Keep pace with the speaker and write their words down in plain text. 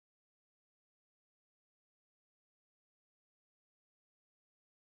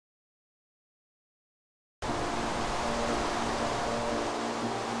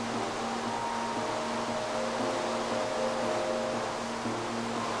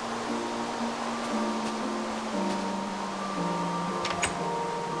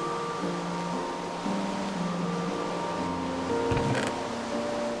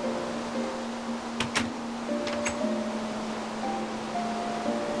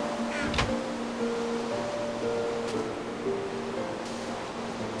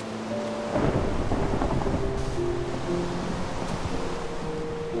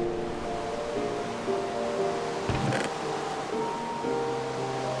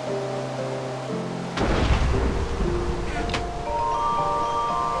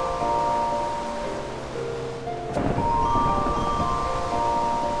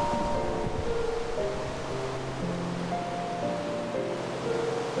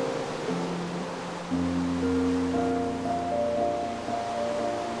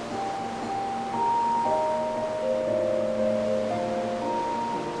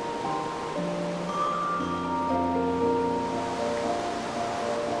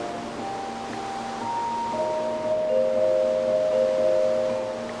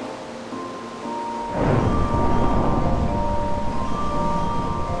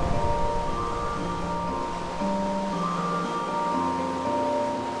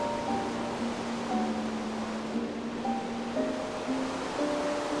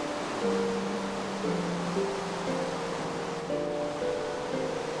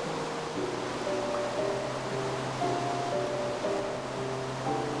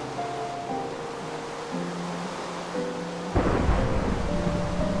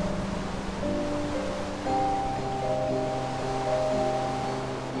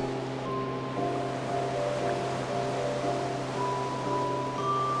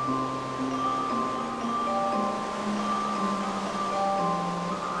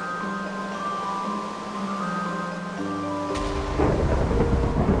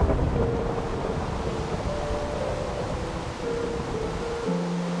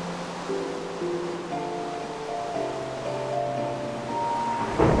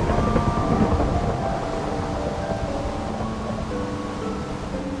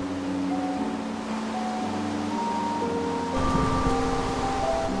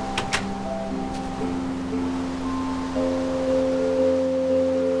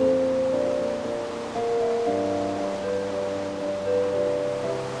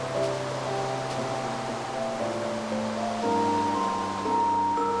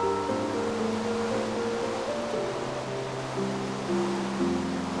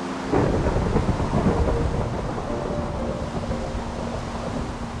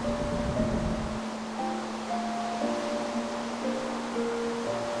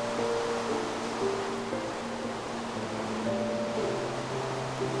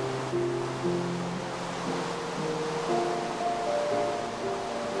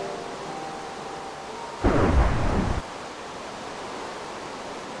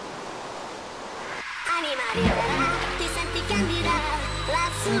Anima libera, ti senti candida,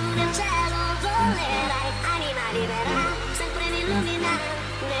 lassù nel cielo volerai. Anima libera, sempre mi illumina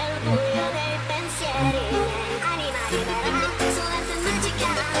nel buio dei pensieri miei. Anima libera, solente e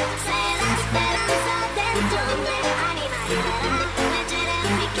magica, sei la speranza dentro me. Anima libera, leggera e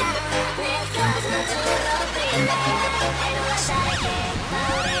unica, nel cosmo azzurro brillerai. E non lasciare che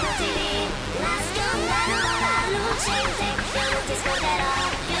paure inutili nascondano la luce in te. Io non ti scorderò,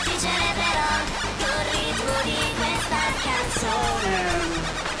 io ti celebrerò col ritmo di questa canzone.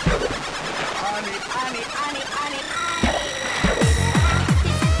 Ani, ani, ani, ani, ani.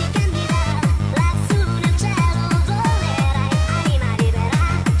 Ti senti candida, lassù nel cielo volerai. Anima libera,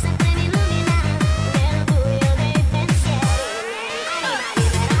 sempre mi illumina nel buio dei pensieri miei. Anima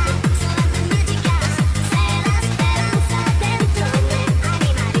libera, solamente e magica, sei la speranza dentro me.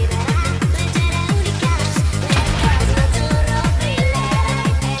 Anima libera, leggera e unica, nel cosmo azzurro brillerai.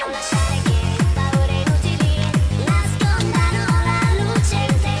 E non lasciare che paure inutili nascondano la luce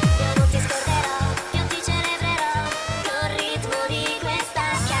in te. Io non ti scorderò, io ti celebrerò col ritmo di questa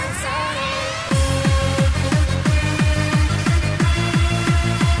canzone. Anima libera,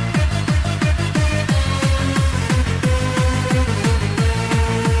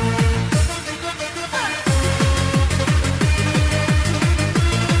 ti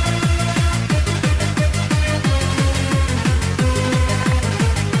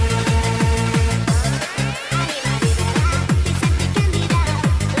senti candida,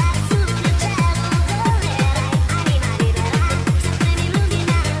 lassù nel cielo volerai. Anima libera, sempre mi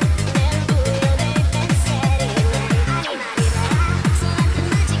illumina nel buio dei pensieri miei. Anima libera, solamente e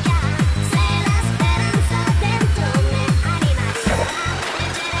magica, sei la speranza dentro me. Anima libera,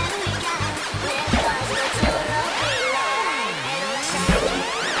 leggera e unica, nel cosmo azzurro brillerai. E non lasciare che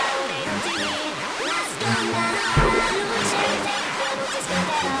paure inutili nascondano la luce in te. Io non ti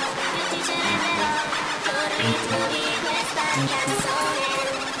scorderò, io ti celebrerò col ritmo di questa canzone.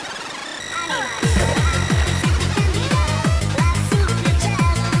 Anima libera, ti senti candida, lassù nel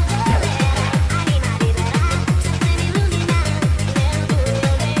cielo volerai. Anima libera, sempre mi illumina nel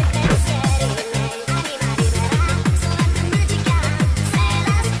buio dei pensieri miei. Anima libera, solamente e magica, sei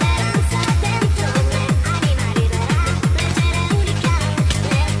la speranza dentro me. Anima libera, leggera e unica,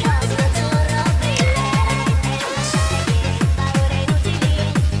 nel cosmo azzurro brillerai. E non lasciare che paure inutili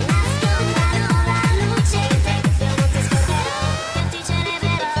nascondano la luce in te. Io non ti scorderò, io ti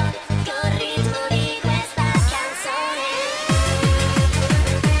celebrerò col ritmo di questa canzone.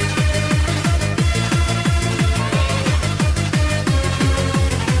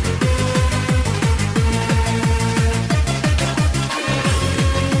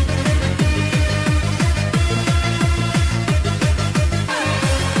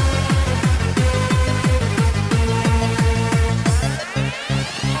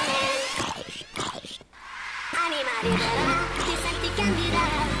 Anima libera, ti senti candida,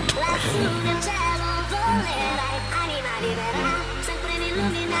 lassù nel cielo volerai. Anima libera, sempre mi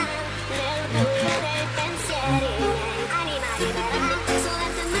illumina nel buio dei pensieri miei. Anima libera,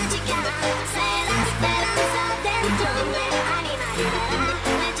 solente e magica, sei la speranza dentro me. Anima libera,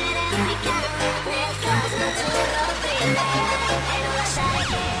 leggera e unica, nel cosmo azzurro brillerai. E non lasciare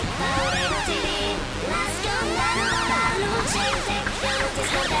che paure inutili nascondano la luce in te. Io non ti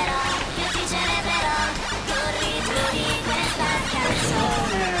scorderò, io ti celebrerò col ritmo di questa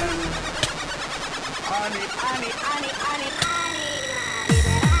canzone.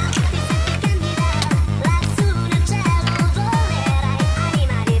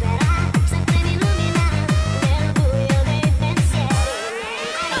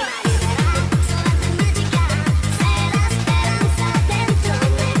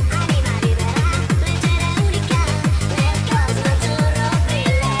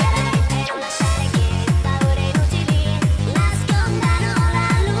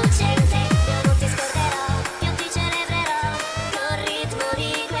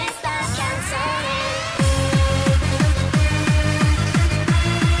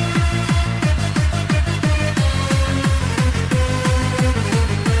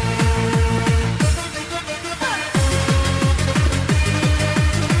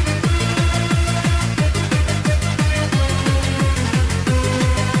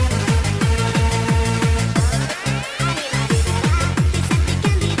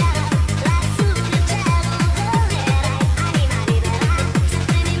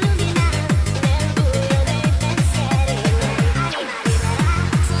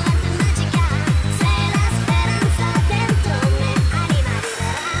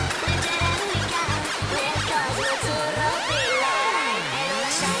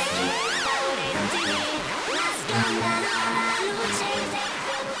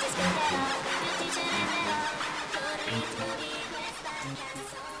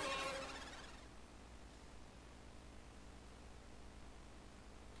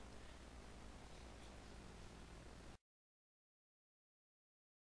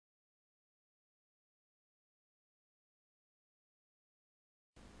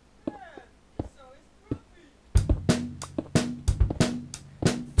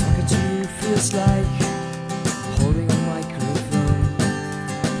 it's like holding a microphone,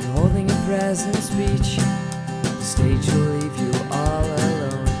 holding a present speech. The stage will leave you all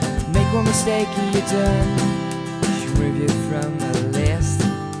alone. Make one mistake and you're done. Should remove you from the list.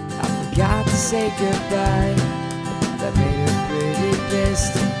 I forgot to say goodbye. That made her pretty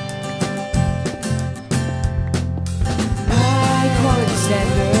pissed. High quality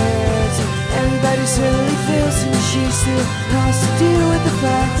standards. Everybody certainly feels, and she still has to deal with the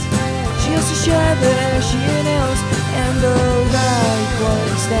fact she has to share the air she inhales. And those high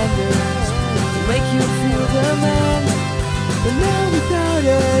quality standards will make you feel the man. But now without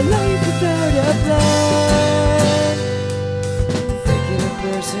a life, without a plan, thinking a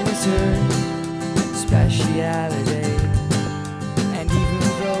person is her speciality. And even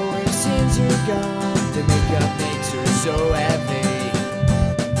though her sins are gone, the makeup makes her so heavy.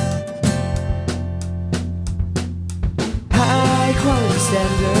 High quality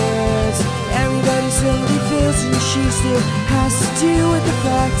standards. Everybody certainly feels, and she still has to deal with the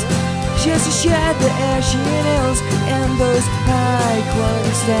fact she has to share the air she inhales. And those high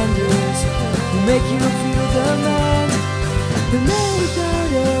quality standards will make you feel the man. The man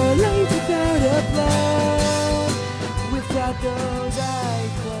without a life, without a plan, without those high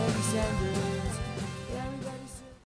quality